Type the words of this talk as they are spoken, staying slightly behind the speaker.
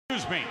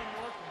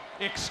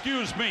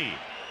Excuse me.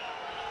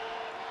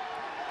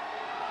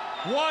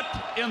 What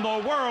in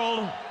the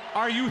world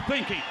are you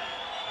thinking?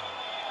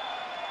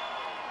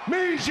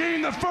 Mean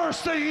Gene, the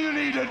first thing you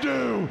need to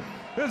do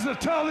is to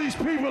tell these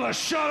people to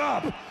shut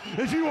up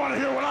if you want to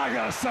hear what I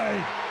gotta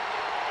say.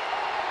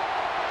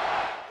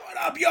 What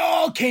up,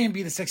 y'all?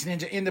 KMB, the Sexy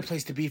Ninja, in the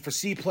place to be for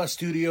C Plus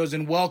Studios,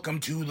 and welcome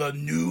to the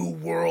New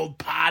World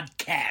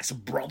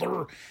Podcast,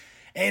 brother.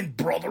 And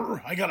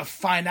brother, I gotta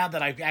find out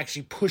that I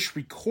actually pushed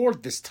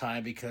record this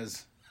time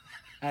because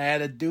I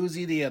had a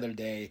doozy the other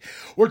day.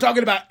 We're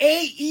talking about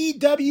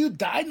AEW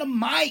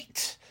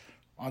Dynamite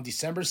on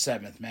December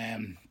 7th,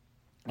 man.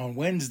 On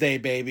Wednesday,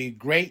 baby.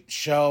 Great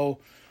show.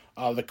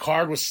 The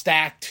card was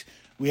stacked.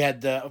 We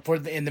had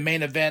in the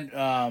main event,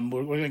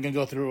 we're going to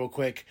go through it real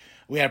quick.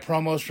 We had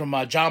promos from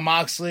Jon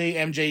Moxley,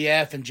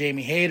 MJF, and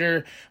Jamie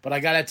Hayter. But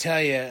I got to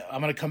tell you, I'm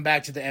going to come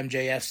back to the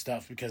MJF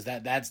stuff because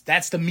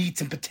that's the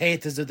meats and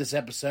potatoes of this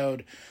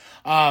episode.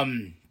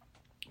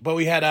 But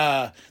we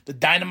had the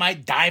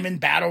Dynamite Diamond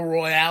Battle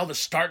Royale to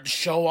start the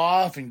show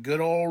off, and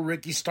good old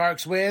Ricky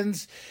Starks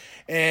wins.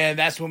 And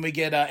that's when we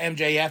get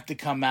MJF to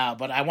come out.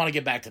 But I want to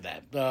get back to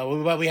that.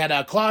 We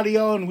had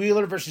Claudio and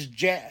Wheeler versus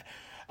Jack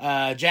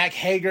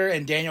Hager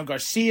and Daniel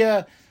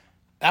Garcia.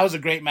 That was a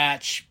great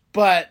match.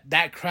 But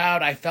that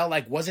crowd, I felt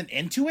like, wasn't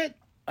into it,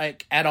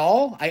 like, at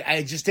all.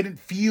 I just didn't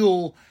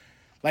feel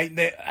like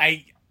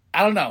I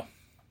don't know.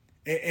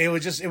 It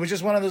was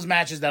just one of those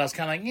matches that I was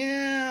kind of like,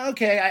 yeah,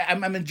 okay,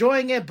 I'm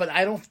enjoying it, but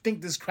I don't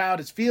think this crowd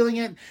is feeling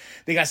it.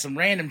 They got some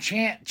random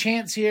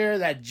chants here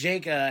that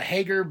Jake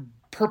Hager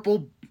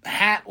purple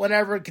hat,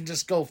 whatever, can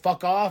just go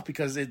fuck off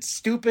because it's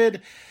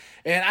stupid.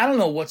 And I don't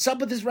know what's up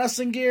with his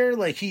wrestling gear.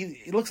 Like,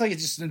 he looks like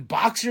it's just in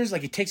boxers.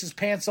 Like, he takes his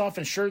pants off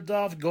and shirt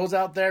off, goes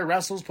out there,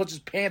 wrestles, puts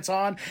his pants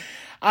on.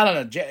 I don't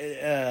know.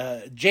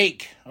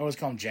 Jake, I always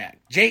call him Jack.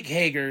 Jake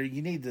Hager,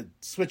 you need to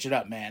switch it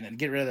up, man, and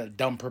get rid of that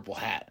dumb purple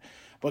hat.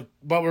 But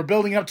we're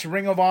building up to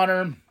Ring of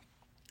Honor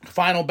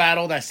Final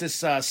Battle. That's this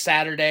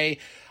Saturday.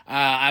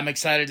 I'm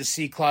excited to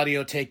see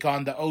Claudio take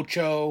on the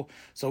Ocho,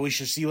 so we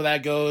should see where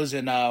that goes.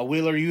 And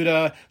Wheeler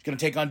Yuta is going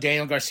to take on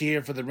Daniel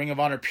Garcia for the Ring of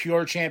Honor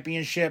Pure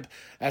Championship.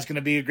 That's going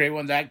to be a great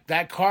one.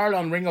 That card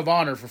on Ring of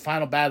Honor for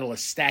Final Battle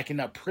is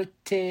stacking up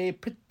pretty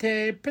good.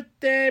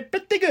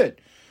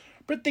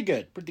 Pretty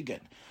good.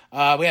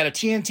 We had a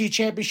TNT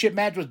Championship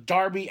match with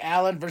Darby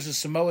Allin versus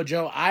Samoa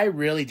Joe. I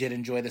really did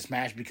enjoy this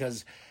match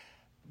because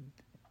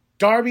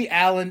Darby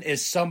Allin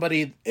is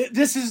somebody.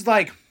 This is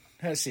like,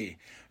 let's see.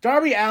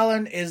 Darby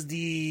Allin is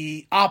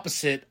the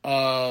opposite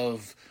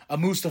of a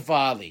Mustafa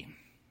Ali.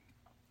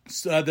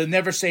 So the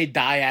never say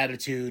die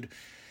attitude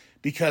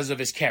because of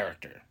his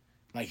character.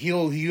 Like,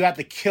 you have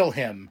to kill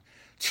him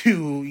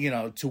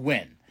to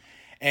win.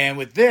 And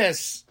with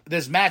this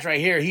match right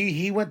here,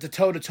 he went to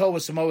toe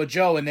with Samoa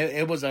Joe, and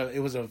it was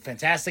a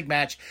fantastic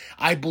match.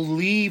 I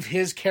believe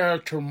his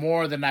character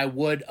more than I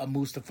would a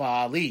Mustafa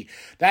Ali.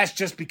 That's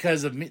just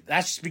because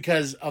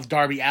of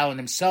Darby Allin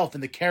himself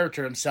and the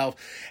character himself.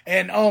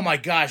 And oh my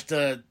gosh,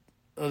 the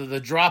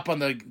drop on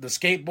the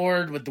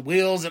skateboard with the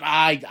wheels, and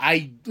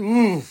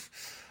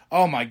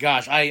oh my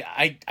gosh,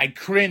 I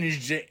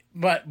cringed,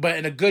 but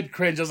in a good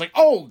cringe. I was like,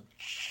 oh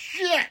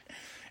shit.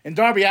 And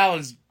Darby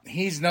Allin's,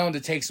 he's known to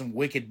take some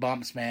wicked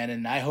bumps, man,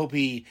 and I hope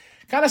he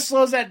kind of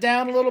slows that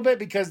down a little bit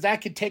because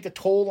that could take a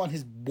toll on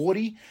his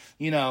body,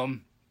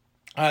 Then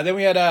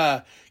we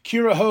had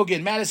Kira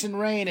Hogan, Madison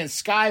Rayne, and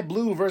Sky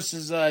Blue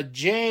versus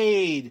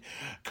Jade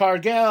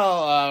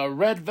Cargill,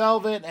 Red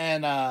Velvet,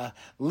 and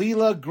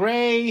Leela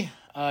Gray.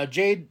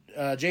 Jade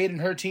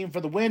and her team for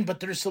the win, but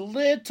there's a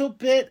little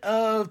bit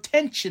of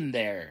tension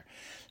there.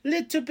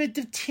 Little bit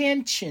of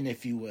tension,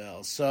 if you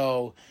will.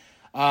 So,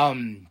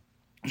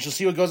 she'll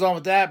see what goes on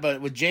with that, but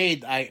with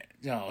Jade,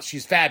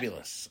 she's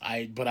fabulous.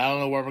 But I don't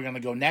know where we're gonna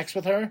go next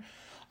with her.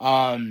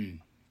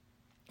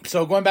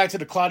 So going back to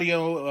the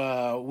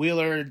Claudio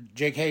Wheeler,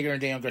 Jake Hager,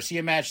 and Daniel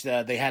Garcia match,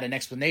 they had an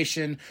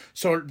explanation.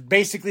 So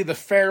basically, the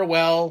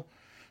farewell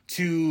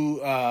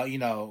to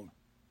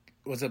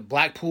was it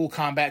Blackpool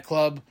Combat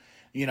Club?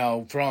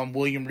 From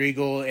William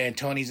Regal, and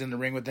Tony's in the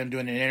ring with them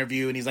doing an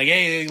interview, and he's like,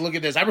 hey, look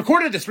at this. I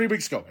recorded this 3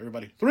 weeks ago,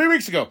 everybody. 3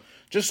 weeks ago.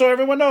 Just so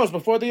everyone knows,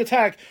 before the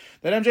attack,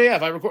 that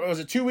MJF, was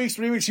it 2 weeks,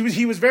 3 weeks?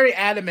 He was very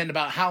adamant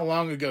about how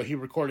long ago he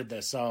recorded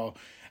this, so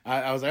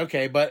I was like,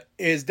 okay, but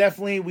it's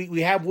definitely,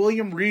 we have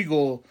William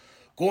Regal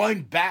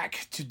going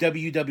back to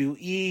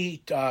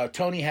WWE.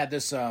 Tony had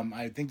this,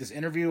 I think this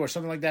interview or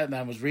something like that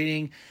I was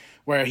reading,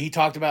 where he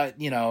talked about,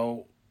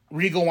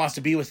 Regal wants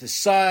to be with his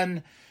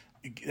son,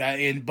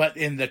 but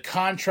in the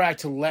contract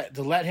to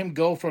let him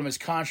go from his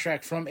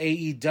contract from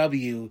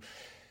AEW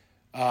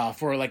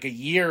for like a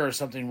year or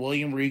something,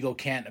 William Regal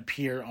can't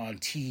appear on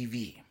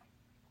TV.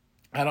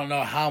 I don't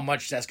know how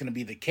much that's going to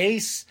be the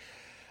case,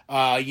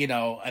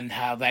 and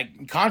how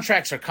that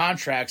contracts are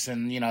contracts,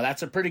 and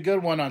that's a pretty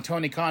good one on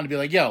Tony Khan to be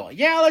like, yo,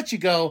 yeah, I'll let you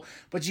go,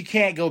 but you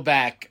can't go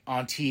back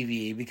on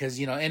TV because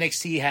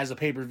NXT has a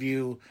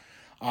pay-per-view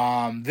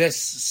this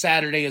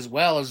Saturday as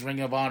well as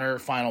Ring of Honor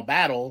Final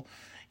Battle.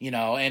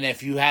 And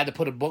if you had to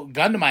put a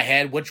gun to my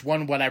head, which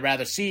one would I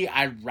rather see?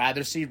 I'd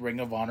rather see Ring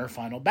of Honor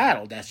Final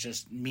Battle. That's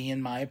just me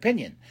and my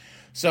opinion.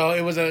 So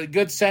it was a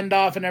good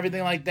send-off and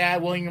everything like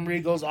that. William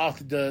Regal's off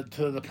to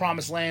the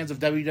promised lands of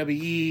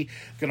WWE,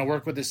 going to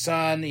work with his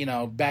son,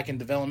 back in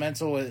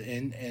developmental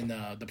in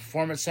the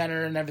Performance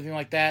Center and everything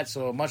like that.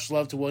 So much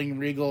love to William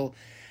Regal.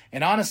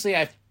 And honestly,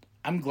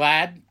 I'm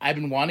glad. I've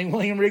been wanting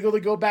William Regal to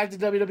go back to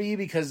WWE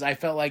because I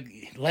felt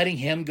like letting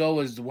him go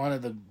was one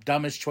of the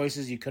dumbest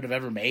choices you could have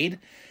ever made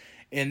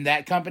in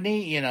that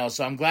company.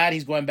 So I'm glad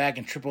he's going back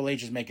and Triple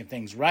H is making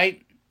things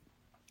right.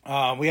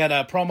 We had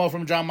a promo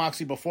from Jon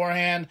Moxley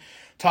beforehand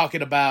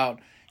talking about,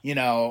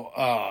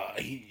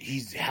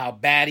 he's how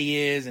bad he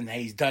is and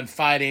he's done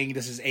fighting.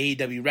 This is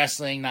AEW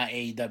wrestling, not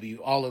AEW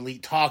All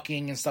Elite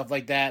talking and stuff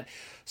like that.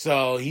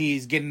 So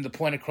he's getting the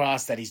point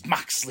across that he's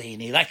Moxley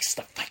and he likes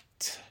to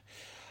fight.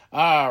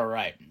 All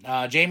right.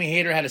 Jamie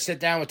Hayter had a sit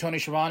down with Tony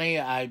Schiavone.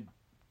 I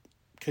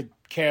could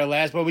care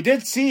less, but we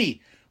did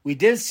see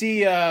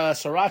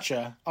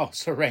Saraya. Oh,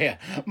 Saraya.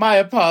 My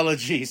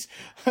apologies.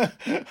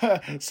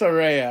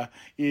 Saraya.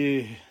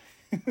 Yeah.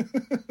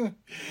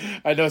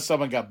 I know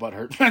someone got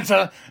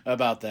butthurt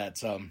about that.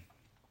 So,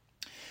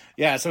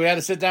 yeah, so we had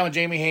to sit down with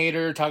Jamie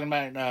Hayter talking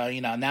about,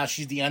 now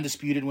she's the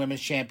undisputed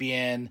women's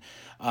champion.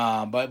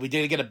 But we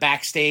did get a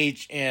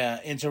backstage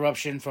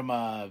interruption from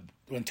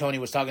when Tony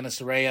was talking to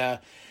Saraya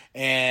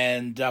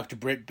and Dr.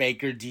 Britt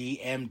Baker,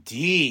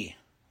 DMD.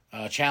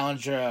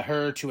 Challenged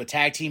her to a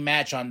tag team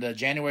match on the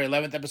January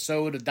 11th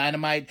episode of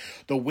Dynamite,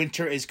 the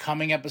Winter is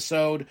Coming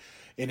episode,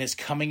 and it's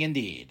coming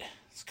indeed.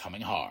 It's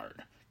coming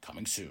hard,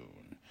 coming soon.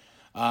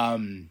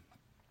 So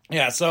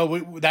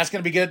that's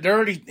going to be good. They're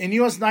already, and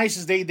what's nice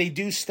is they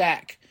do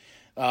stack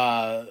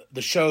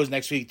the shows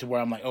next week to where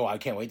I'm like, oh, I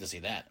can't wait to see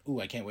that.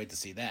 Ooh, I can't wait to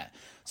see that.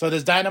 So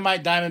this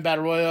Dynamite Diamond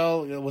Battle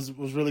Royal was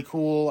really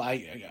cool.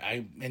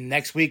 And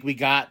next week we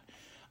got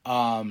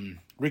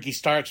Ricky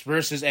Starks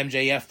versus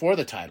MJF for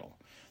the title.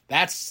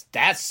 That's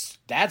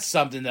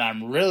something that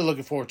I'm really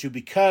looking forward to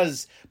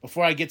because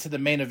before I get to the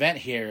main event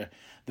here,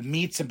 the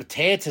meats and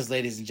potatoes,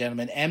 ladies and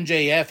gentlemen,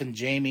 MJF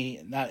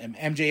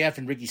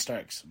and Ricky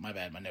Starks. My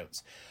bad, my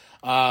notes.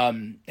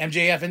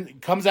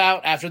 MJF comes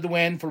out after the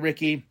win for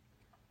Ricky,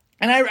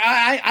 and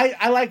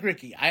I like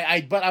Ricky.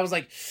 But I was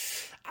like,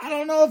 I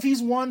don't know if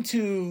he's one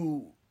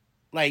to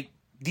like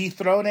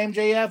dethrone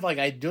MJF. Like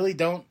I really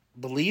don't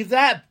believe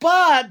that.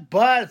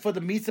 But for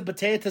the meats and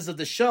potatoes of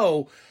the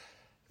show.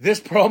 This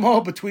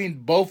promo between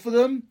both of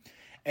them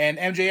and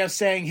MJF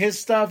saying his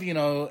stuff,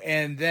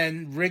 and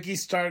then Ricky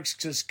Starks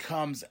just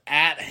comes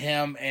at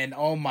him and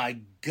oh my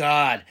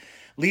God,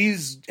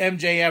 leaves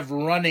MJF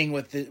running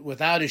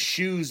without his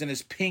shoes and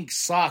his pink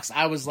socks.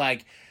 I was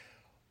like,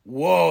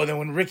 whoa. Then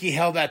when Ricky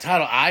held that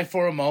title,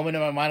 for a moment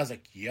in my mind, I was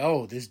like,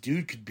 yo, this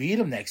dude could beat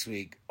him next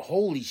week.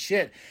 Holy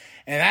shit.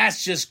 And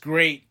that's just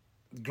great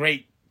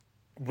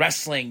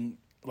wrestling,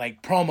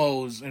 like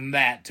promos and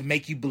that to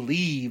make you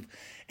believe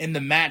in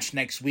the match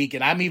next week,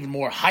 and I'm even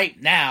more hyped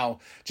now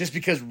just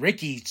because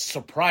Ricky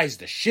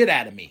surprised the shit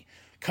out of me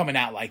coming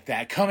out like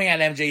that, coming at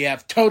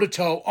MJF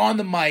toe-to-toe on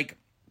the mic,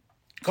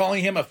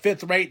 calling him a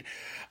fifth-rate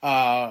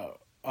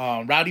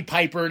Rowdy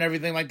Piper and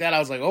everything like that. I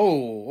was like,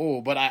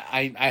 but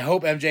I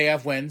hope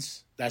MJF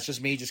wins. That's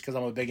just me, just because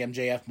I'm a big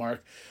MJF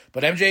mark.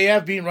 But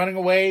MJF running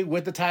away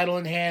with the title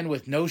in hand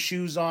with no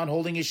shoes on,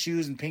 holding his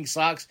shoes and pink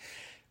socks,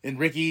 and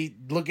Ricky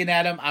looking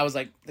at him, I was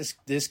like,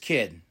 this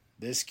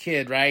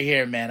kid right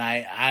here, man,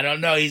 I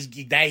don't know.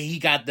 He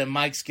got the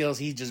mic skills.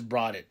 He just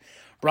brought it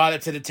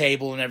to the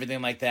table and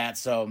everything like that.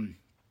 So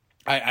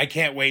I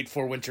can't wait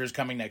for Winter's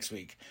Coming next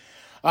week.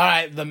 All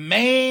right, the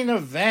main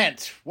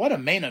event. What a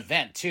main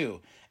event,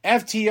 too.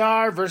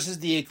 FTR versus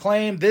The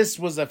Acclaim. This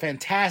was a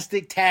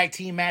fantastic tag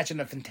team match and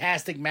a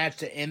fantastic match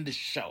to end the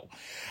show.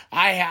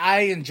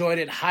 I enjoyed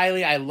it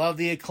highly. I love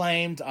The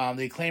Acclaimed.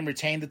 The Acclaim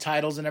retained the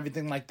titles and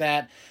everything like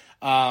that.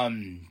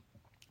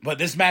 But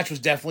this match was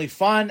definitely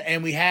fun,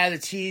 and we had a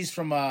tease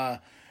from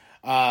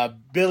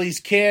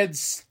Billy's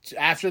kids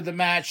after the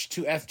match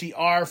to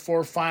FTR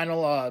for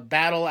final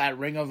battle at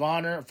Ring of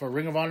Honor, for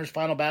Ring of Honor's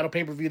final battle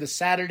pay-per-view this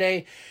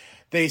Saturday.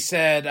 They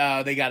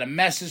said they got a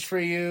message for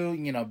you,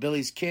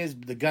 Billy's kids,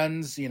 the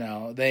Guns, they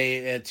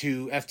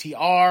to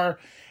FTR,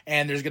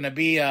 and there's going to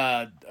be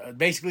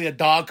basically a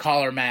dog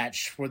collar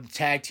match for the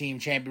tag team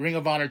Ring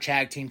of Honor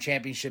tag team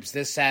championships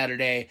this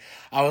Saturday.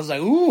 I was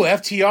like, ooh,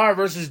 FTR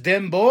versus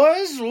them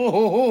boys?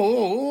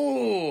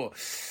 Ooh,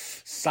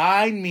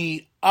 sign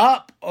me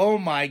up. Oh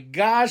my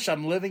gosh,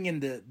 I'm living in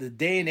the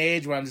day and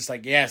age where I'm just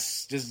like,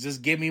 yes,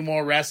 just give me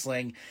more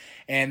wrestling.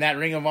 And that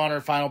Ring of Honor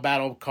Final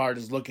Battle card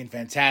is looking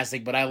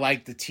fantastic, but I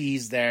like the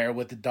tease there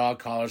with the dog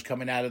collars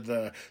coming out of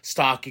the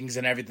stockings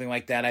and everything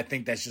like that. I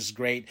think that's just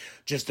great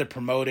just to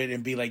promote it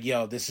and be like,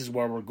 yo, this is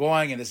where we're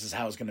going and this is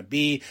how it's going to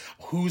be.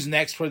 Who's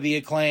next for The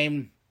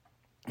Acclaim?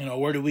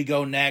 Where do we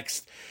go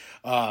next?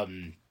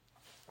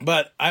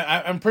 But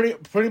I'm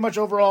pretty much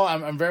overall,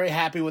 I'm very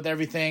happy with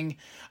everything.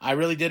 I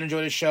really did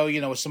enjoy the show,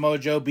 with Samoa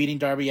Joe beating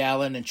Darby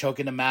Allin and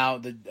choking him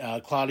out,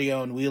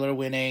 Claudio and Wheeler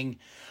winning.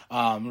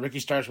 Ricky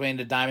Starks winning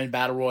the Diamond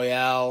Battle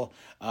Royale,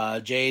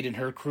 Jade and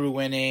her crew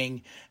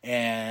winning,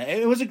 and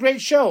it was a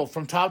great show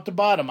from top to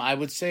bottom. I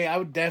would say I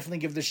would definitely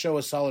give the show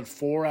a solid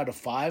 4 out of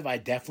 5. I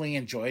definitely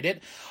enjoyed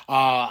it.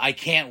 I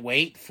can't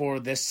wait for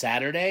this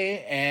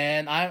Saturday,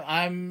 and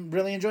I'm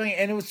really enjoying it.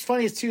 And it was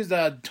funny too, is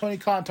Tony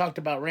Khan talked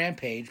about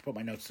Rampage. Put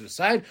my notes to the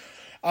side.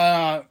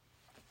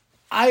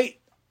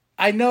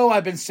 I know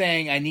I've been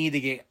saying I need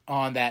to get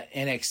on that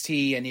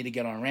NXT, I need to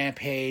get on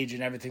Rampage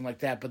and everything like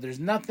that, but there's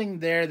nothing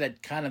there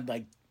that kind of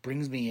like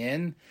brings me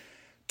in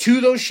to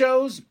those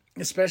shows,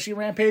 especially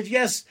Rampage.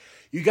 Yes,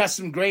 you got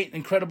some great,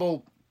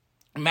 incredible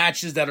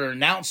matches that are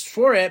announced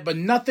for it, but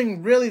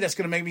nothing really that's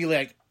going to make me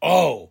like,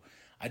 oh,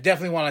 I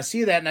definitely want to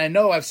see that. And I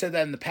know I've said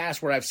that in the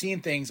past where I've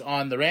seen things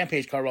on the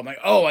Rampage card where I'm like,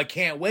 oh, I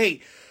can't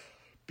wait.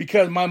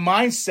 Because my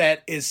mindset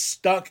is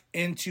stuck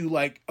into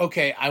like,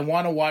 okay, I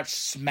want to watch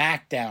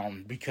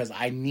SmackDown because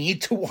I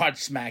need to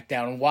watch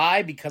SmackDown.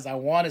 Why? Because I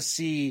want to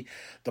see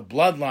the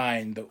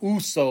Bloodline, the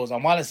Usos. I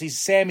want to see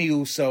Sammy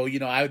Uso. You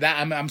know,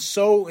 I'm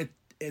so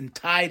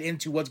tied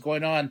into what's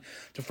going on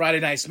to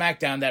Friday Night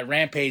SmackDown that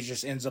Rampage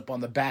just ends up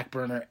on the back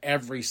burner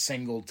every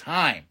single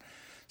time.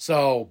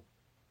 So,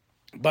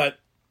 but,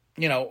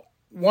 you know,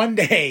 one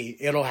day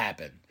it'll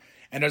happen.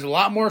 And there's a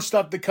lot more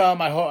stuff to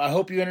come. I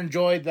hope you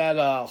enjoyed that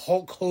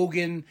Hulk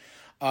Hogan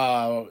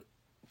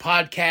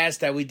podcast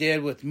that we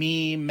did with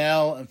me,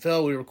 Mel, and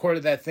Phil. We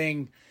recorded that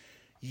thing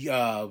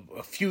a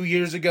few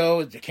years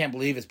ago. I can't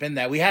believe it's been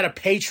that. We had a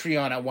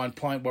Patreon at one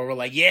point where we're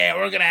like, yeah,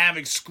 we're going to have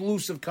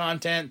exclusive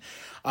content.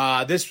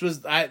 This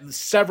was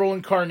several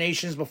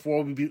incarnations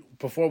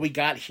before we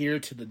got here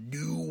to the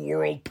New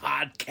World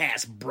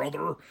Podcast,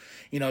 brother.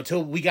 You know,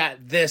 till we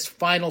got this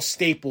final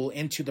staple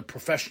into the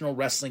professional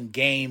wrestling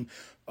game,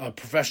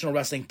 professional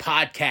wrestling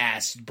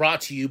podcast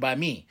brought to you by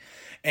me.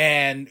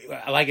 And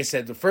like I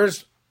said, the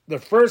first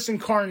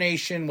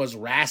incarnation was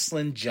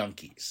Wrestling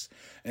Junkies.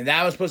 And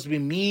that was supposed to be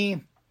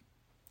me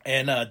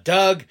and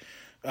Doug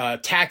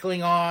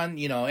tackling on,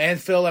 you know, and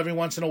Phil every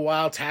once in a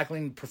while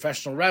tackling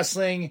professional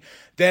wrestling.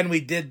 Then we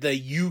did the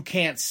You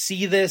Can't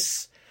See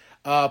This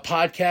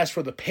podcast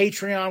for the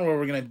Patreon where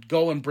we're going to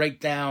go and break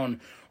down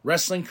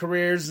wrestling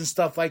careers and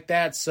stuff like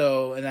that.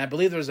 So, and I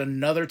believe there's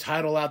another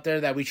title out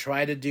there that we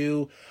try to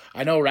do.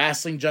 I know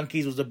Wrestling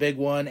Junkies was a big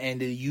one,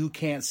 and You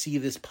Can't See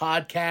This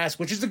podcast,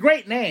 which is a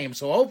great name.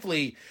 So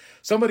hopefully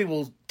somebody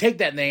will take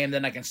that name,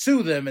 then I can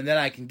sue them, and then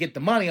I can get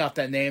the money off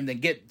that name, then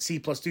get C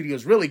Plus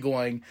Studios really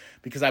going,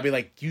 because I'd be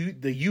like,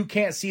 You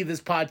Can't See This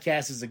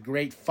podcast is a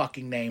great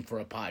fucking name for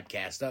a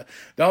podcast.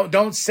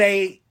 Don't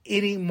say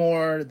any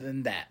more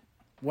than that.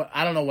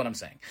 I don't know what I'm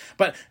saying,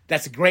 but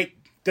that's a great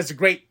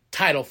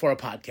title for a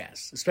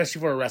podcast,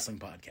 especially for a wrestling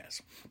podcast,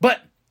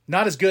 but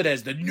not as good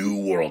as the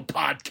New World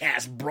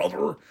Podcast,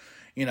 brother.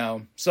 You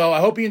know, so I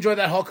hope you enjoyed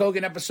that Hulk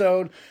Hogan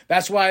episode.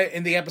 That's why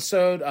in the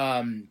episode,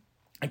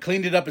 I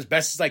cleaned it up as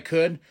best as I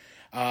could.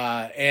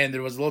 And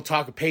there was a little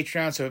talk of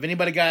Patreon. So if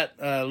anybody got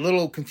a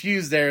little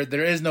confused there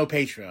is no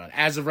Patreon.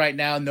 As of right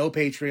now, no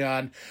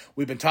Patreon.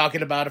 We've been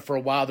talking about it for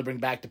a while to bring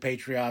back the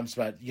Patreons,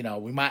 but you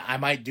know, I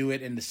might do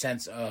it in the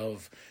sense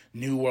of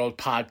New World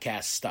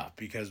Podcast stuff,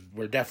 because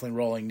we're definitely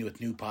rolling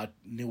with New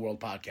World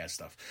Podcast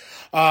stuff.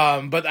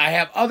 But I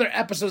have other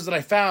episodes that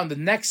I found. The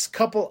next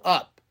couple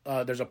up,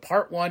 there's a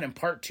part 1 and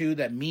part 2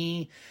 that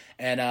me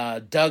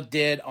and Doug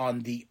did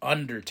on The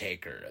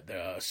Undertaker.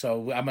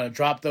 So I'm going to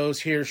drop those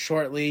here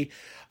shortly.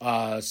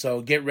 So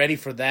get ready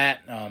for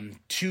that.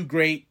 2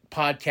 great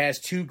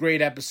podcasts, 2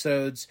 great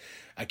episodes.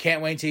 I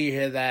can't wait until you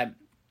hear that.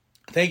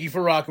 Thank you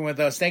for rocking with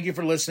us. Thank you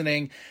for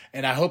listening.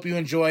 And I hope you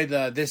enjoy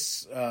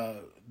this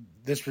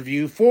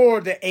review for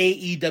the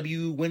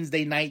AEW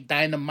Wednesday Night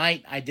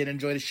Dynamite. I did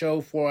enjoy the show.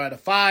 4 out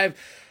of 5.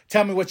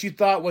 Tell me what you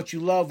thought, what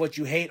you love, what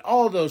you hate,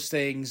 all those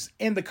things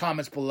in the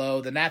comments below.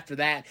 Then after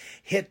that,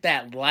 hit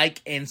that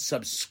like and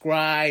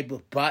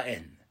subscribe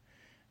button.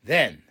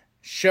 Then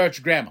share it with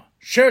your grandma,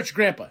 share it with your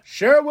grandpa,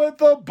 share it with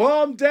the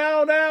bum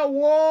down at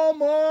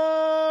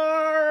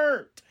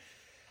Walmart.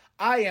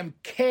 I am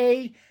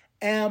KMB,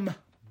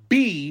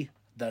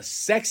 the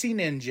Sexy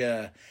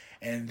Ninja,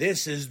 and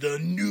this is the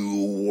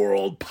New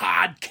World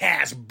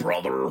Podcast,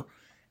 brother,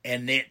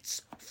 and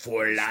it's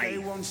for life. Stay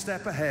one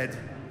step ahead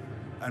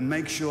and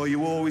make sure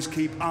you always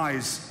keep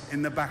eyes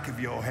in the back of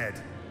your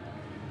head.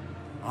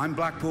 I'm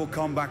Blackpool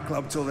Combat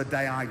Club till the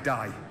day I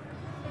die.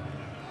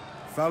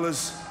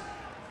 Fellas,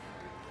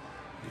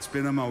 it's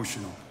been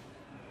emotional.